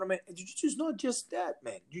the next tournament. And jiu-jitsu is not just that,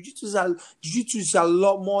 man. Jiu-jitsu is a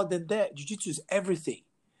lot more than that. Jiu-jitsu is everything.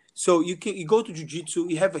 So you go to jiu-jitsu,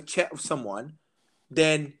 you have a chat with someone,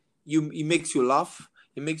 then it makes you laugh.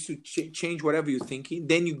 It makes you change whatever you're thinking.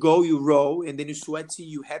 Then you go, you row, and then you're sweaty,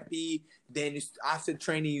 you're happy. Then after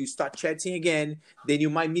training, you start chatting again. Then you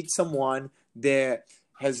might meet someone that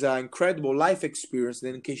has an incredible life experience,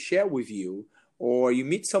 then can share with you. Or you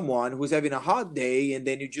meet someone who's having a hard day, and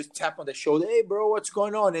then you just tap on the shoulder, hey, bro, what's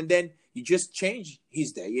going on? And then you just change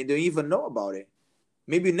his day, and don't even know about it.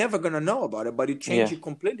 Maybe you're never going to know about it, but you change it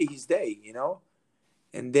completely his day, you know?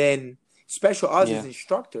 And then... Special us as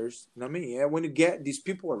instructors, you know what I mean? Yeah, when you get these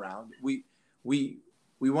people around, we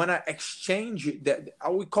want to exchange that.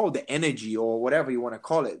 We call the energy or whatever you want to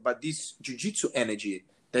call it, but this jiu-jitsu energy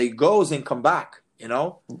that it goes and come back, you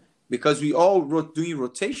know, because we all doing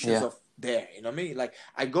rotations of there, you know what I mean? Like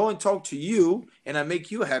I go and talk to you, and I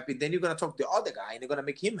make you happy. Then you're gonna talk to the other guy, and you're gonna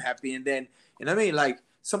make him happy, and then you know what I mean? Like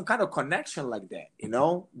some kind of connection like that, you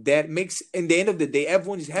know, that makes. In the end of the day,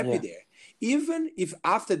 everyone is happy there. Even if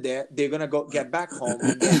after that they're gonna get back home,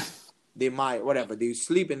 and then they might they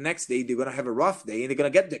sleep, and the next day they're gonna have a rough day, and they're gonna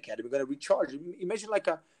get to the academy, they're gonna recharge. Imagine like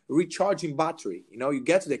a recharging battery. You know, you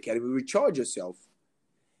get to the academy, recharge yourself,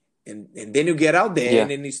 and then you get out there, and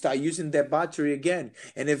then you start using that battery again,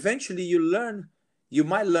 and eventually you learn. You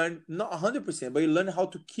might learn not 100%, but you learn how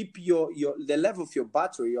to keep the level of your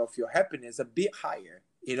battery of your happiness a bit higher.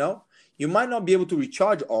 You know, you might not be able to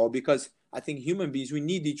recharge all, because I think human beings, we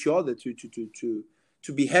need each other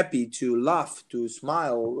to be happy, to laugh, to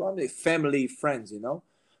smile, family, friends, you know.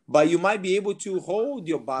 But you might be able to hold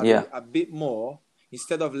your body a bit more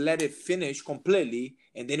instead of let it finish completely.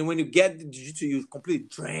 And then when you get the jiu-jitsu, you're completely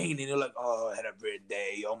drained, and you're like, oh, I had a great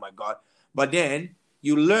day, oh my God. But then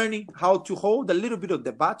you're learning how to hold a little bit of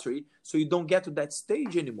the battery so you don't get to that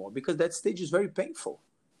stage anymore, because that stage is very painful.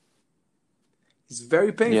 It's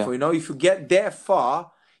very painful, you know. If you get that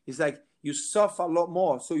far, it's like you suffer a lot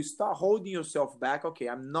more. So you start holding yourself back. Okay,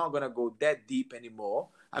 I'm not going to go that deep anymore.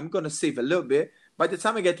 I'm going to save a little bit. By the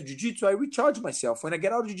time I get to jiu-jitsu, I recharge myself. When I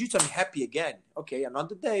get out of jiu-jitsu, I'm happy again. Okay,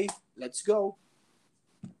 another day. Let's go.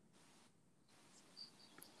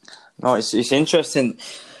 No, it's interesting.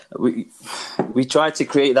 We try to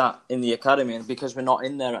create that in the academy, and because we're not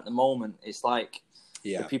in there at the moment, it's like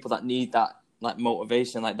the people that need that like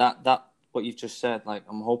motivation, like that what you've just said, like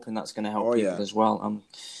I'm hoping that's going to help people as well.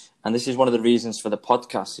 And this is one of the reasons for the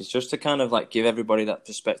podcast, is just to kind of like give everybody that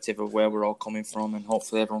perspective of where we're all coming from, and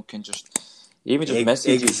hopefully everyone can just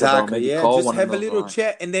message each other, or maybe call just one have another, a little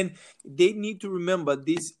chat, and then they need to remember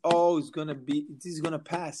this is gonna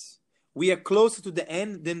pass. We are closer to the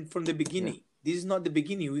end than from the beginning. This is not the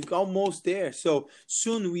beginning. We're almost there. So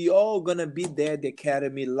soon we all gonna be there at the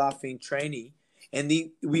academy, laughing, training, and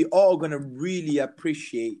we all gonna really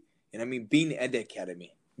appreciate, being at the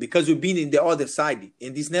academy. because we've been in the other side,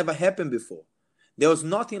 and this never happened before. There was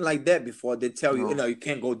nothing like that before. They tell you, you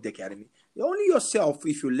can't go to the academy. Only yourself,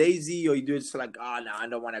 if you're lazy or you do it like, no, I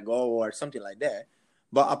don't want to go or something like that.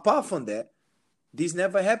 But apart from that, this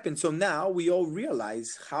never happened. So now we all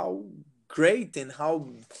realize how great and how,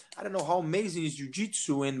 I don't know, how amazing is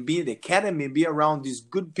jiu-jitsu and being in the academy, be around these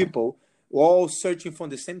good people. We're all searching for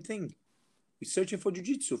the same thing. We're searching for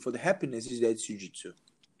jiu-jitsu, for the happiness is that jiu-jitsu.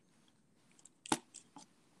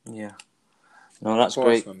 Yeah. No, that's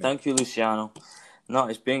great. Thank you, Luciano. No,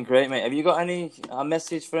 it's been great, mate. Have you got a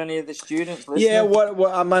message for any of the students listening? Yeah,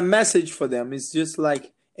 what my message for them is just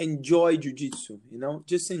like, enjoy jiu-jitsu,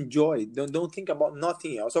 just enjoy. Don't think about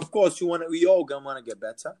nothing else. Of course, we all gonna want to get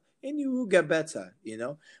better, and you will get better,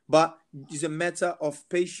 but it's a matter of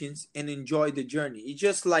patience and enjoy the journey. It's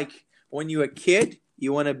just like when you're a kid,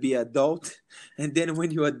 you want to be adult, and then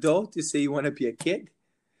when you're adult, you say you want to be a kid.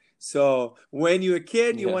 So when you're a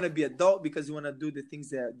kid, you want to be adult because you want to do the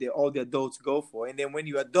things that all the adults go for. And then when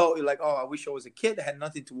you're adult, you're like, oh, I wish I was a kid. I had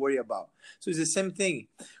nothing to worry about. So it's the same thing.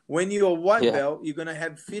 When you're a white belt, you're going to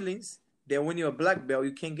have feelings that when you're a black belt,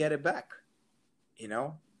 you can't get it back.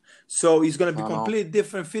 So it's going to be completely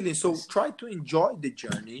different feelings. So try to enjoy the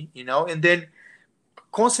journey, and then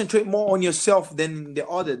concentrate more on yourself than the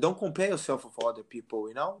other. Don't compare yourself with other people,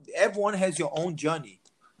 Everyone has your own journey.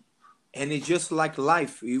 And it's just like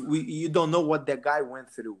life. You don't know what that guy went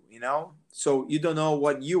through, So you don't know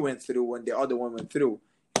what you went through when the other one went through,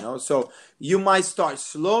 So you might start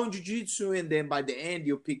slow in jiu-jitsu, and then by the end,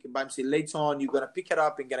 later on, you're going to pick it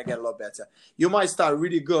up and going to get a lot better. You might start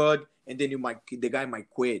really good, and then the guy might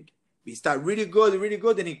quit. He start really good,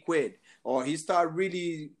 and he quit. Or he start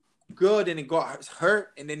really good, and he got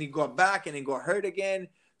hurt, and then he got back, and he got hurt again.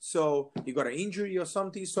 So he got an injury or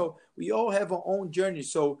something. So we all have our own journey.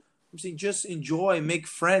 So I'm saying just enjoy, make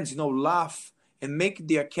friends, laugh, and make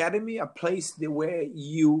the academy a place where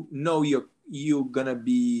you're gonna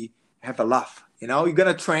have a laugh. You're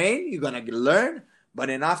gonna train, you're gonna learn, but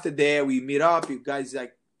then after that we meet up. You guys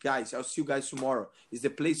I'll see you guys tomorrow. It's the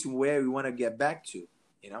place where we want to get back to.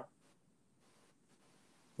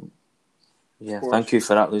 Yeah, thank you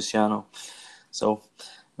for that, Luciano. So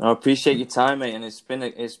I appreciate your time, mate, and it's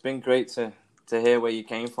been great to hear where you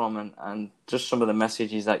came from and just some of the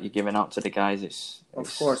messages that you're giving out to the guys. It's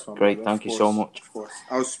of course, great. Brother. Thank you so much. Of course.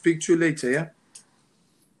 I'll speak to you later, yeah?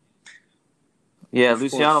 Yeah,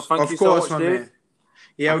 Luciano, thank you so much, dude. Man.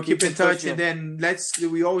 Yeah, we'll keep in touch, and then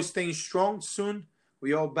we always stay strong. Soon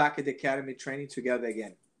we all back at the academy training together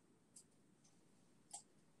again.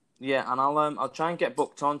 Yeah, and I'll try and get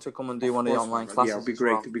booked on to come and do one of the online classes. Yeah, it'll be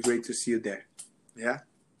great. It'll be great to see you there. Yeah.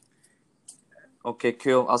 Okay,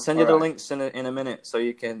 cool. I'll send you the links in a minute so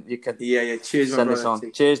you can yeah. Cheers, send this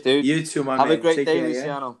on. Cheers, dude. You too, my man. Have a great day, care,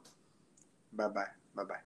 Luciano. Yeah? Bye-bye.